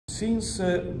Since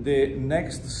the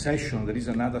next session, there is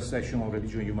another session on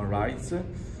religion and human rights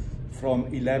from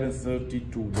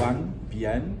 11:30 to 1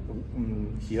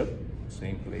 p.m. Here,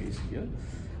 same place here.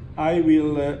 I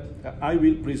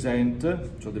will present,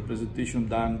 so the presentation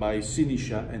done by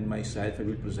Sinisha and myself, I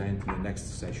will present in the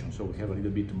next session, so we have a little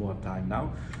bit more time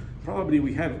now. Probably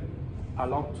we have a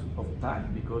lot of time,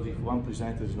 because if one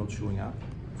presenter is not showing up,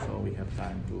 so we have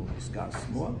time to discuss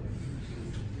more.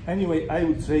 Anyway, I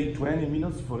would say 20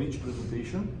 minutes for each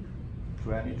presentation,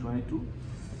 22.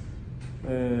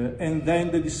 And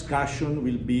then the discussion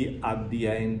will be at the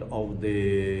end of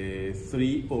the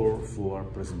 3 or 4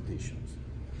 presentations.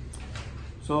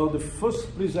 So the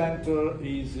first presenter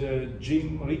is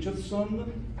James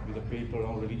Richardson, with a paper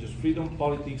on religious freedom,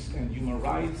 politics and human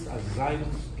rights, asylum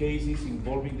cases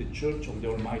involving the Church of the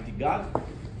Almighty God.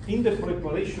 In the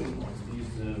preparation of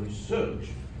his research,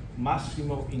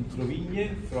 Massimo Introvigne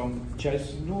from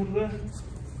Cesnur,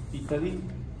 Italy,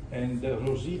 and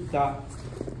Rosita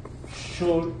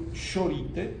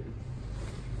Soryte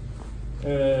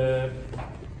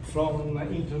from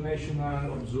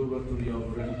International Observatory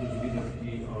of Religious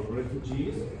Liberty of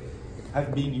Refugees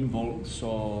have been involved,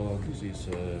 so this is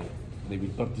they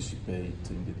will participate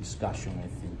in the discussion, I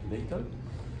think, later.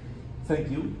 Thank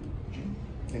you, Jim.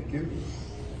 Thank you.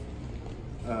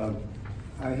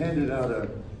 I handed out a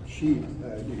sheet.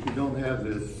 If you don't have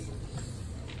this,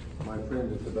 my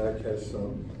friend at the back has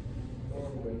some.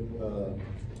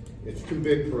 It's too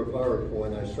big for a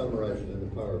PowerPoint. I summarized it in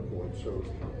the PowerPoint, so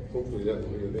hopefully that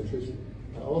will be of interest.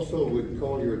 I also would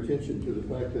call your attention to the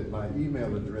fact that my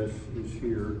email address is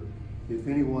here. If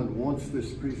anyone wants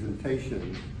this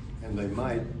presentation, and they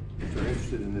might, if they're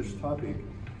interested in this topic,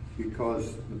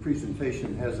 because the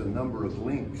presentation has a number of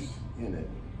links in it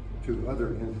to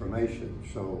other information.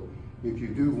 So if you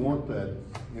do want that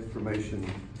information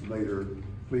later,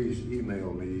 please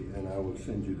email me and I will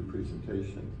send you the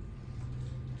presentation.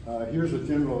 Here's a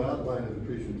general outline of the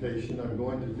presentation. I'm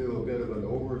going to do a bit of an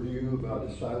overview about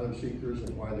asylum seekers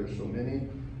and why there's so many.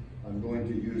 I'm going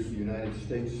to use the United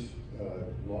States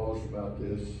laws about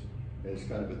this as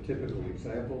kind of a typical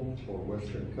example for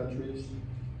Western countries.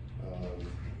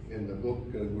 In the book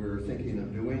we're thinking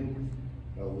of doing,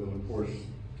 we'll of course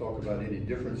talk about any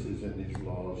differences in these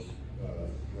laws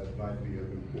that might be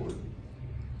of importance.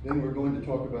 Then we're going to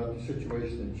talk about the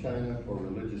situation in China for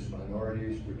religious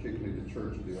minorities, particularly the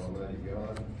Church of the Almighty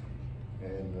God.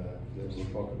 And then we'll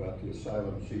talk about the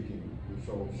asylum seeking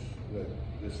results that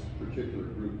this particular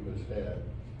group has had.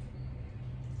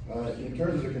 In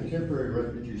terms of the contemporary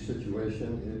refugee situation,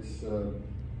 it's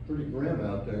pretty grim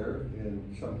out there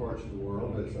in some parts of the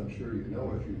world, as I'm sure you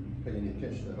know if you pay any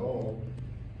attention at all.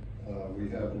 We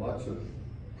have lots of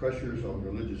pressures on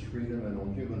religious freedom and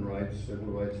on human rights,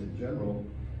 civil rights in general.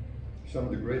 Some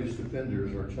of the greatest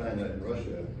offenders are China and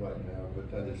Russia right now, but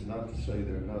that is not to say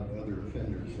there are not other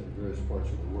offenders in various parts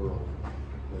of the world,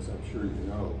 as I'm sure you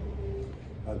know.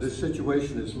 This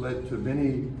situation has led to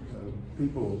many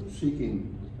people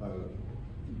seeking,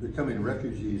 becoming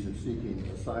refugees and seeking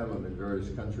asylum in various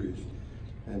countries.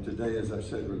 And today, as I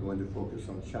said, we're going to focus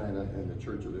on China and the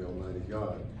Church of the Almighty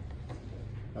God.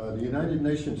 The United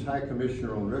Nations High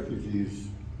Commissioner on Refugees,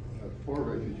 for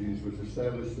Refugees, was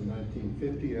established in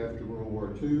 1950 after World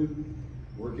War II,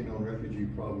 working on refugee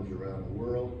problems around the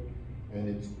world. And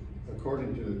it's,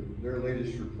 according to their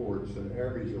latest reports, an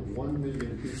average of 1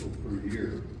 million people per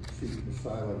year seek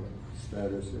asylum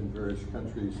status in various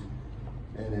countries.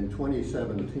 And in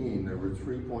 2017, there were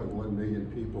 3.1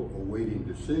 million people awaiting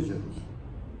decisions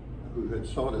who had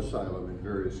sought asylum in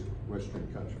various Western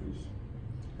countries.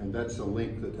 And that's a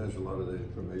link that has a lot of the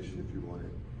information if you want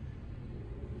it.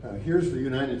 Here's the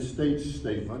United States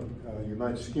statement. You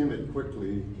might skim it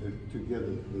quickly to get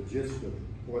the gist of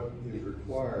what is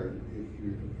required if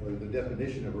you, or the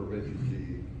definition of a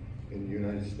refugee in the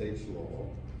United States law.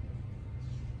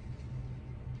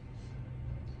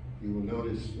 You will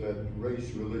notice that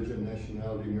race, religion,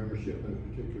 nationality, membership in a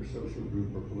particular social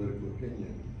group or political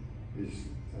opinion is,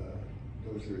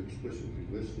 those are explicitly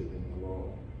listed in the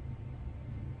law.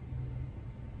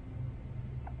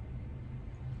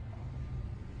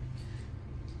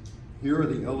 Here are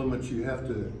the elements you have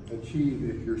to achieve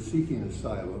if you're seeking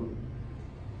asylum.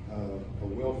 A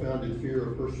well-founded fear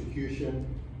of persecution,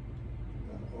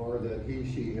 or that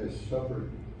she has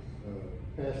suffered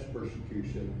past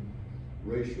persecution,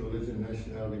 race, religion,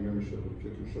 nationality, membership of a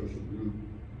particular social group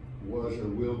was or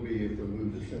will be, if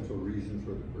removed, the central reason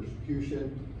for the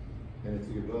persecution. And if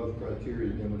the above criteria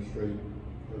demonstrated,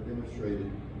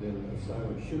 then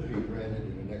asylum should be granted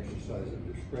in an exercise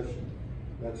of discretion.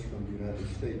 That's from the United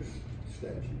States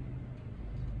statute.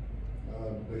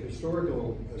 The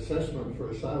historical assessment for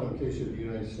asylum cases in the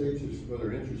United States is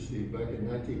rather interesting. Back in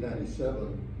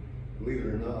 1997, believe it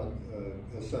or not,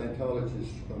 a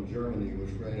Scientologist from Germany was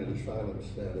granted asylum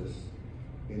status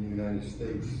in the United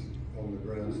States on the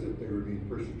grounds that they were being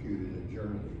persecuted in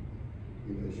Germany.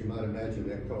 As you might imagine,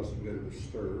 that caused a bit of a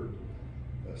stir.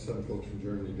 Some folks in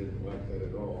Germany didn't like that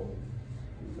at all.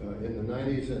 In the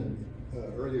 90s and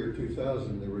earlier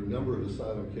 2000, there were a number of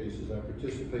asylum cases. I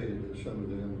participated in some of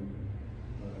them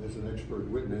as an expert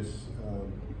witness.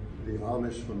 The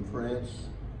Amish from France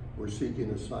were seeking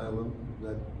asylum.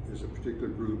 That is a particular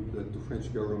group that the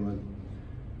French government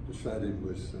decided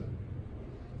was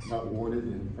not wanted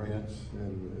in France,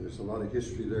 and there's a lot of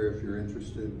history there if you're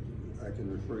interested. I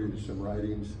can refer you to some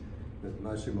writings that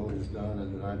Massimo has done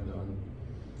and that I've done.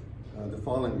 The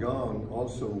Falun Gong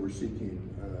also were seeking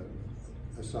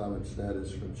asylum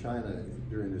status from China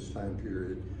during this time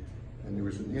period, and there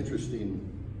was an interesting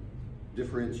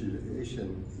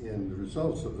differentiation in the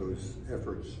results of those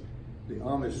efforts. The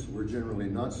Amish were generally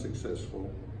not successful,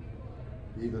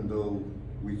 even though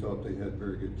we thought they had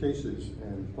very good cases,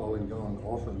 and Falun Gong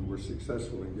often were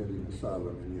successful in getting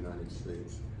asylum in the United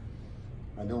States.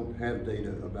 I don't have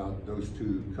data about those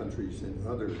two countries and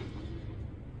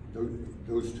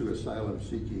those two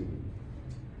asylum-seeking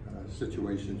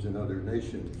situations in other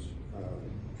nations.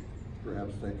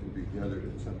 Perhaps that can be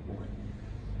gathered at some point.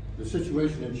 The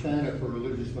situation in China for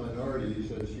religious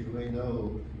minorities, as you may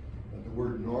know, the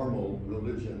word normal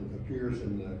religion appears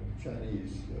in the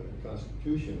Chinese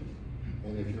constitution.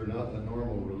 And if you're not a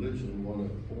normal religion, one of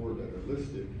the four that are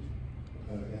listed,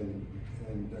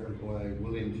 and thereby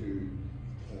willing to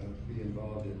be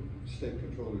involved in state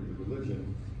control of your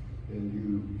religion, then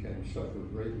you can suffer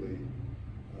greatly,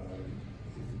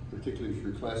 particularly if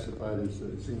you're classified as a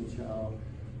Xinjiao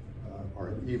or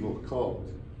an evil cult.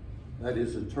 That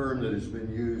is a term that has been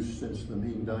used since the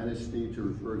Ming Dynasty to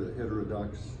refer to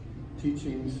heterodox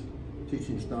teachings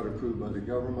not approved by the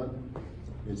government.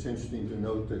 It's interesting to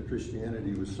note that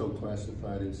Christianity was so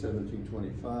classified in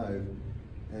 1725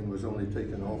 and was only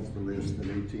taken off the list in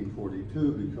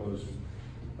 1842 because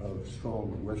of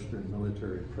strong Western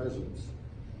military presence.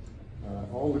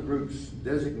 All the groups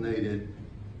designated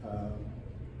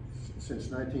since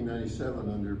 1997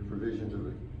 under provisions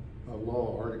of a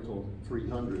law, Article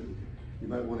 300. You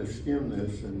might want to skim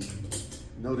this and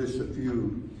notice a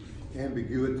few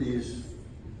ambiguities,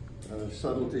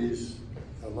 subtleties,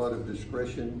 a lot of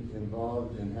discretion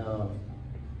involved in how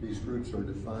these groups are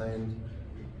defined.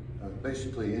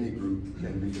 Basically, any group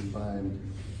can be defined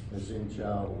as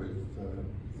Xinjiao with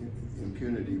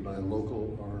impunity by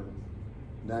local or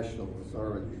national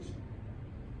authorities.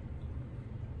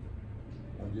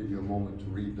 I'll give you a moment to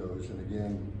read those, and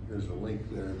again, there's a link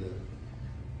there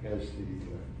that has the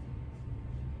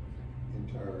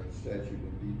entire statute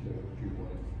in detail if you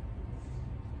want it.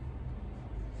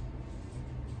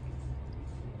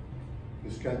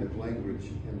 This kind of language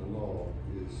in the law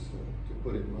is, to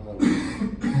put it mildly,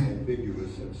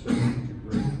 ambiguous and subject to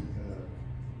great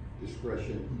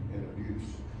discretion and abuse.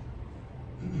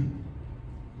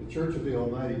 The Church of the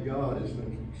Almighty God has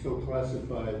been so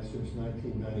classified since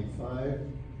 1995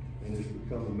 and has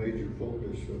become a major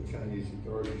focus of Chinese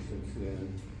authorities since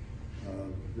then.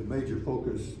 The major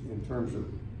focus in terms of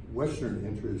Western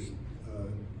interest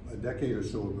a decade or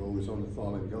so ago was on the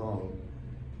Falun Gong.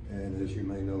 And as you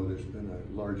may know, there's been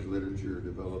a large literature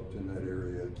developed in that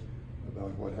area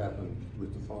about what happened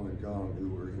with the Falun Gong, who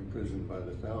were imprisoned by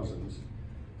the thousands,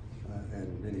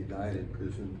 and many died in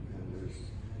prison. And there's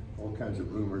all kinds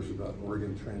of rumors about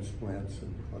organ transplants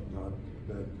and whatnot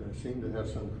that seem to have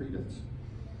some credence.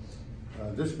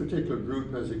 This particular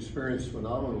group has experienced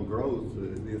phenomenal growth.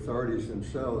 The authorities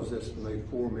themselves estimate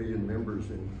 4 million members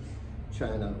in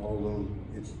China, although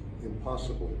it's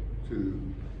impossible to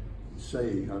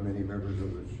say how many members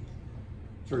of the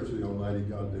Church of the Almighty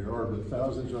God there are, but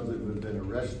thousands of them have been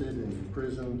arrested and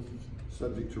imprisoned,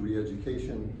 subject to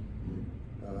re-education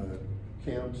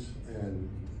camps and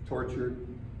tortured,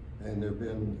 and there have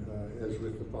been, as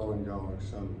with the Falun Gong,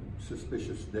 some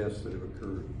suspicious deaths that have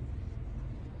occurred.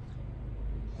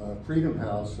 Freedom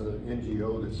House, an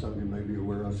NGO that some of you may be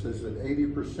aware of, says that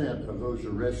 80% of those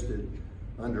arrested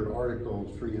under Article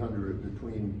 300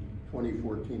 between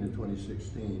 2014 and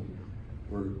 2016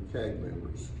 were CAG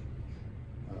members.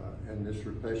 And this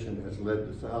repression has led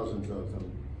to thousands of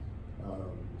them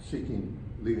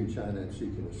leaving China and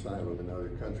seeking asylum in other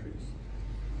countries.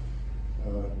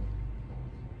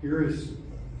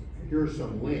 Here are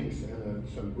some links and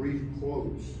some brief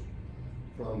quotes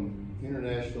from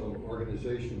international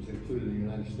organizations, including the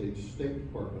United States State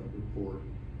Department report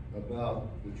about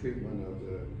the treatment of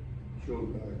the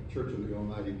Church of the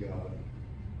Almighty God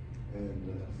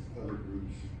and other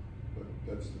groups, but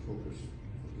that's the focus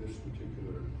of this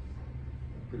particular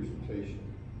presentation.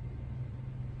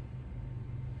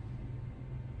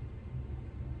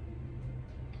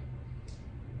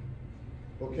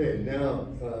 Okay, now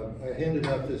I handed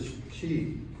out this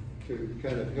sheet to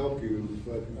kind of help you,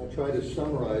 but I try to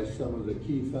summarize some of the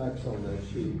key facts on that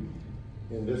sheet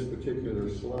in this particular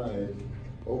slide.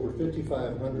 Over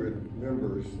 5,500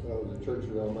 members of the Church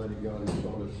of the Almighty God have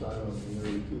sought asylum in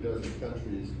nearly 24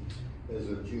 countries as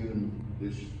of June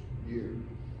this year.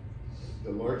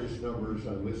 The largest numbers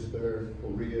I list there: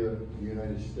 Korea, the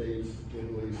United States,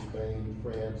 Italy, Spain,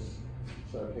 France,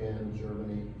 Japan,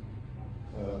 Germany.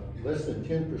 Less than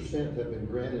 10% have been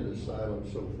granted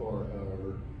asylum so far,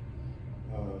 however,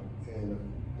 and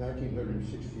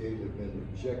 1,968 have been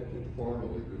rejected,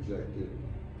 formally rejected.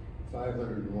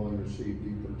 501 received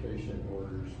deportation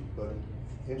orders, but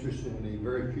interestingly,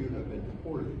 very few have been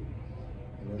deported.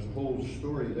 And there's a whole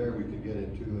story there we could get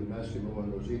into, and Massimo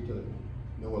and Rosita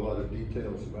know a lot of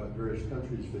details about various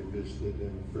countries they visited,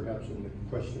 and perhaps in the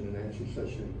question and answer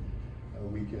session,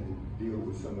 we can deal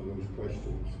with some of those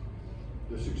questions.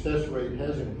 The success rate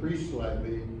has increased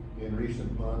slightly in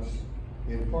recent months,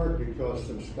 in part because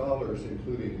some scholars,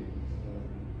 including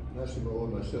Massimo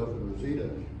and myself and Rosita,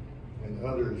 and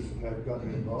others have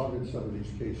gotten involved in some of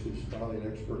these cases, filing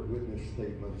expert witness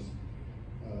statements,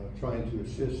 trying to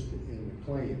assist in the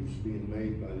claims being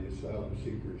made by the asylum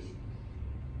seekers.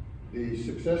 The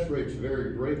success rates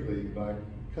vary greatly by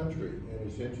country, and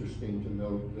it's interesting to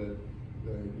note that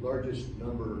the largest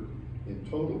number in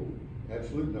total,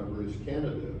 absolute number, is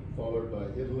Canada, followed by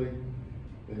Italy,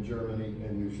 then Germany,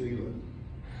 and New Zealand.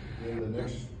 Then the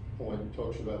next point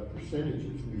talks about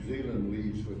percentages. New Zealand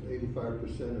leads with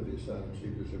 85% of the asylum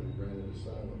seekers have been granted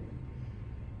asylum.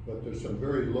 But there's some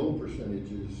very low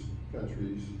percentages,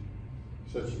 countries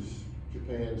such as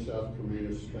Japan, South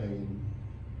Korea, Spain,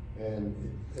 and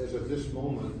as of this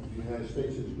moment, the United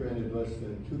States has granted less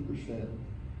than 2%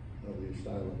 of the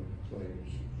asylum claims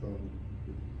from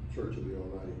the Church of the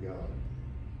Almighty God.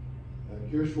 And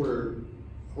here's where,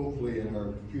 hopefully in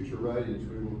our future writings,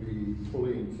 we will be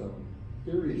pulling some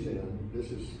theories in.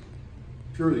 This is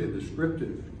purely a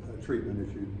descriptive treatment,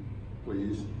 if you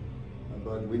please,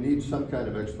 but we need some kind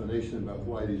of explanation about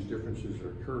why these differences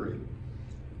are occurring.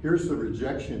 Here's the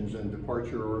rejections and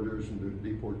departure orders and the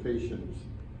deportations.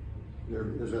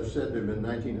 There, as I said, there have been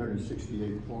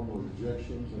 1,968 formal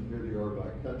rejections, and here they are by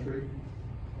country.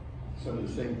 Some of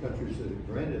the same countries that have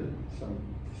granted some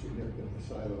significant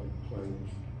asylum claims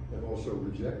have also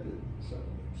rejected some,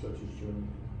 such as Germany.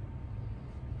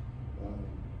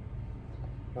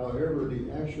 However,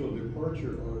 the actual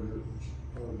departure orders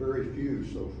are very few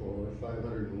so far,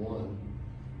 501,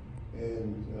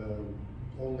 and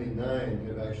only 9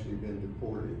 have actually been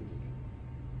deported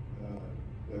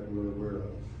that we're aware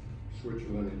of.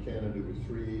 Switzerland and Canada with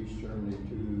 3 each, Germany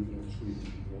 2, and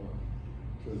Sweden 1.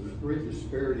 So there's a great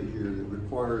disparity here that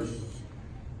requires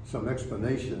some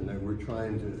explanation that we're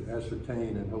trying to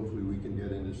ascertain, and hopefully we can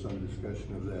get into some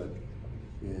discussion of that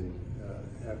in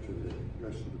after the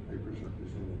rest of the papers are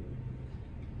presented.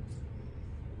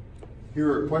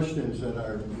 Here are questions that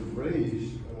I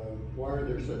raised. Why are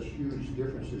there such huge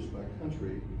differences by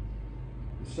country?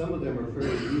 Some of them are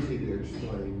fairly easy to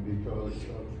explain because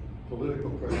of political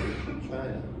pressure from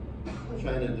China.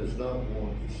 China does not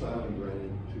want asylum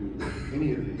granted to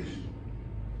any of these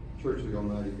Church of the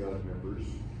Almighty God members.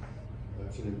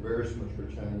 It's an embarrassment for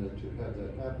China to have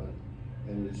that happen.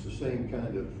 And it's the same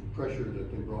kind of pressure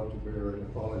that they brought to bear in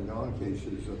the Falun Gong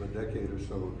cases of a decade or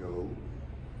so ago,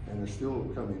 and are still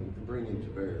bringing to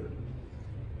bear.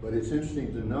 But it's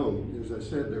interesting to note, as I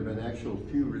said, there have been actual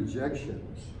few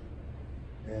rejections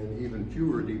and even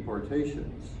fewer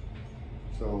deportations.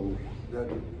 So that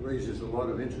raises a lot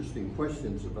of interesting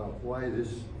questions about why this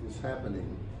is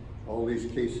happening. All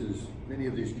these cases, many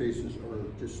of these cases are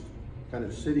just kind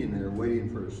of sitting there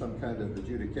waiting for some kind of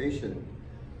adjudication.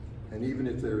 And even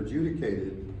if they're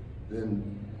adjudicated,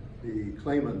 then the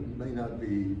claimant may not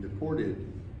be deported.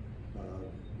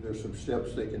 There's some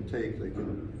steps they can take. They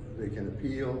can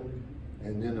appeal,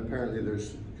 and then apparently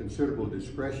there's considerable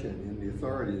discretion in the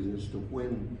authorities as to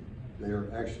when they are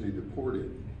actually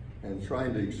deported. And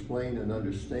trying to explain and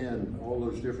understand all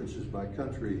those differences by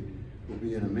country will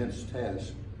be an immense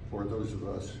task for those of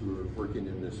us who are working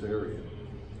in this area.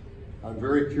 I'm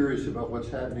very curious about what's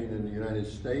happening in the United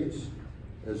States.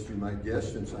 As you might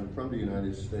guess, since I'm from the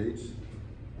United States,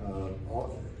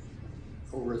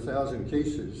 over 1,000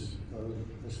 cases of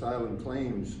asylum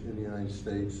claims in the United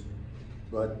States,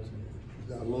 but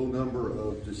a low number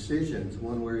of decisions,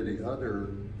 one way or the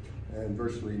other, and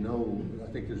virtually no, I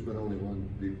think there's been only one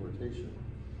deportation.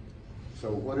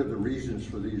 So what are the reasons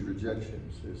for these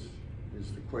rejections is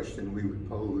the question we would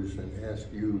pose and ask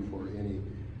you for any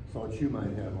thoughts you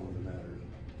might have on the matter.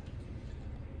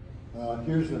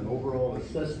 Here's an overall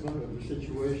assessment of the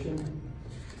situation.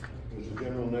 There's a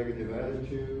general negative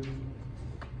attitude.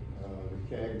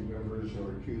 The CAG members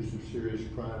are accused of serious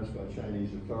crimes by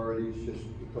Chinese authorities just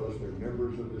because they're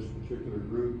members of this particular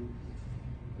group.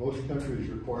 Most countries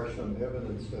require some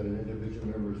evidence that an individual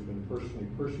member has been personally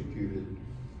persecuted,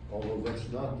 although that's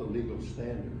not the legal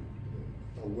standard.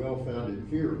 A well-founded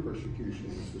fear of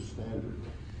persecution is the standard.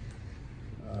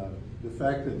 The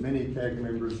fact that many CAG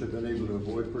members have been able to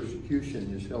avoid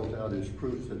persecution is held out as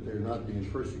proof that they're not being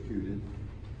persecuted.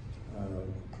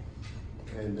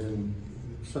 And then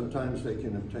sometimes they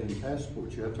can obtain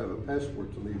passports. You have to have a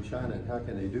passport to leave China. And how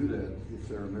can they do that if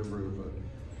they're a member of a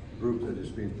group that is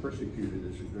being persecuted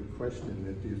is a good question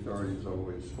that the authorities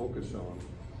always focus on.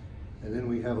 And then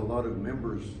we have a lot of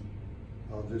members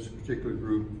of this particular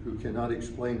group who cannot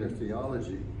explain their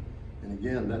theology. And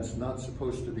again, that's not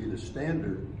supposed to be the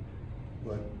standard,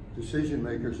 but decision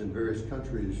makers in various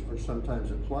countries are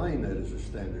sometimes applying that as a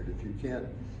standard. If you can't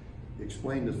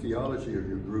explain the theology of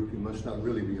your group, you must not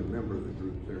really be a member of the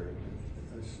group they're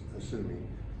assuming.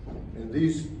 And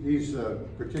these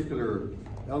particular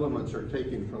elements are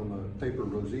taken from a paper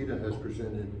Rosita has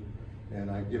presented, and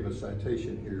I give a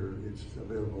citation here. It's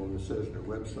available on the CESNER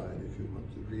website if you want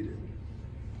to read it.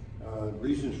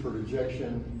 Reasons for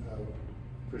rejection.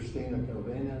 Christina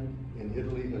Calvena in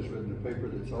Italy has written a paper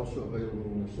that's also available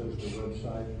on the CESNER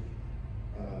website,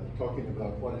 talking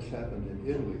about what has happened in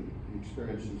Italy, the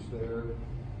experiences there,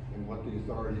 and what the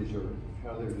authorities are,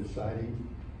 how they're deciding.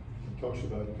 It talks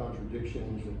about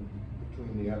contradictions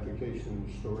between the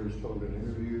application stories told in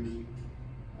interviews,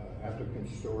 applicant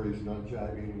stories not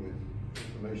jiving with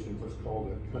information, what's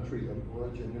called a country of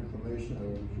origin information. I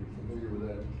don't know if you're familiar with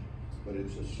that, but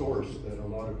it's a source that a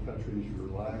lot of countries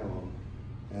rely on.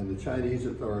 And the Chinese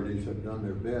authorities have done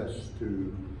their best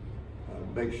to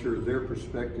make sure their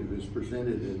perspective is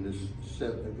presented in this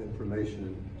set of information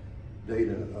and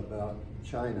data about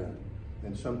China.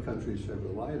 And some countries have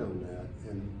relied on that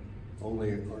and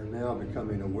only are now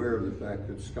becoming aware of the fact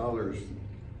that scholars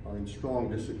are in strong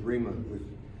disagreement with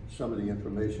some of the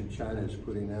information China is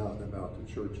putting out about the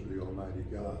Church of the Almighty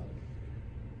God.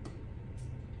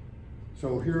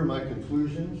 So here are my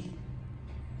conclusions.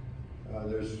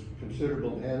 There's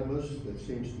considerable animus that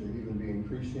seems to even be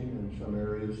increasing in some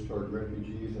areas toward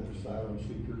refugees and asylum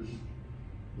seekers.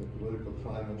 The political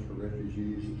climate for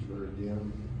refugees is very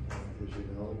dim, as you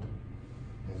know,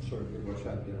 and certainly what's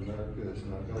happening in America is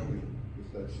not helping with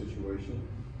that situation.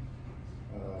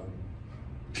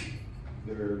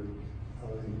 There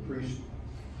are increased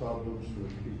problems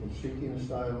with people seeking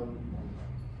asylum.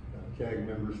 CAG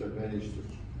members have managed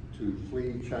to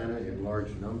flee China in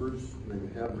large numbers. They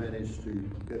have managed to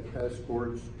get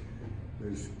passports.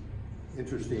 There's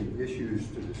interesting issues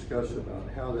to discuss about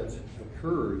how that's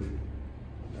occurred.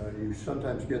 You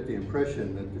sometimes get the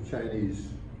impression that the Chinese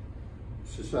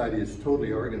society is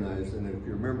totally organized, and if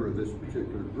you're a member of this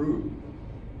particular group,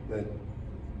 that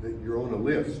you're on a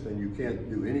list and you can't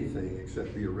do anything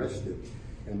except be arrested.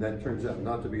 And that turns out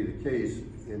not to be the case,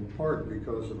 in part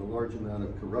because of a large amount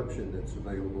of corruption that's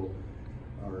available.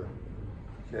 Our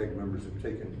CAG members have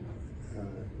taken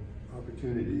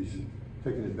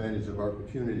advantage of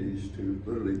opportunities to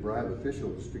literally bribe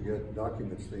officials to get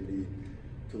documents they need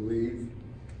to leave.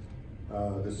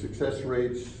 The success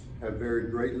rates have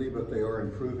varied greatly, but they are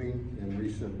improving in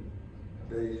recent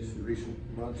days, recent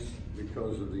months,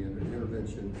 because of the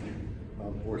intervention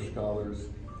of more scholars.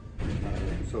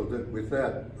 So that with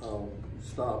that, I'll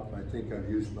stop. I think I've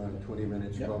used my 20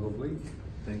 minutes probably.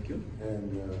 Thank you.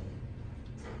 And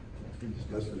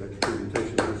that's the next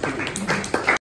presentation.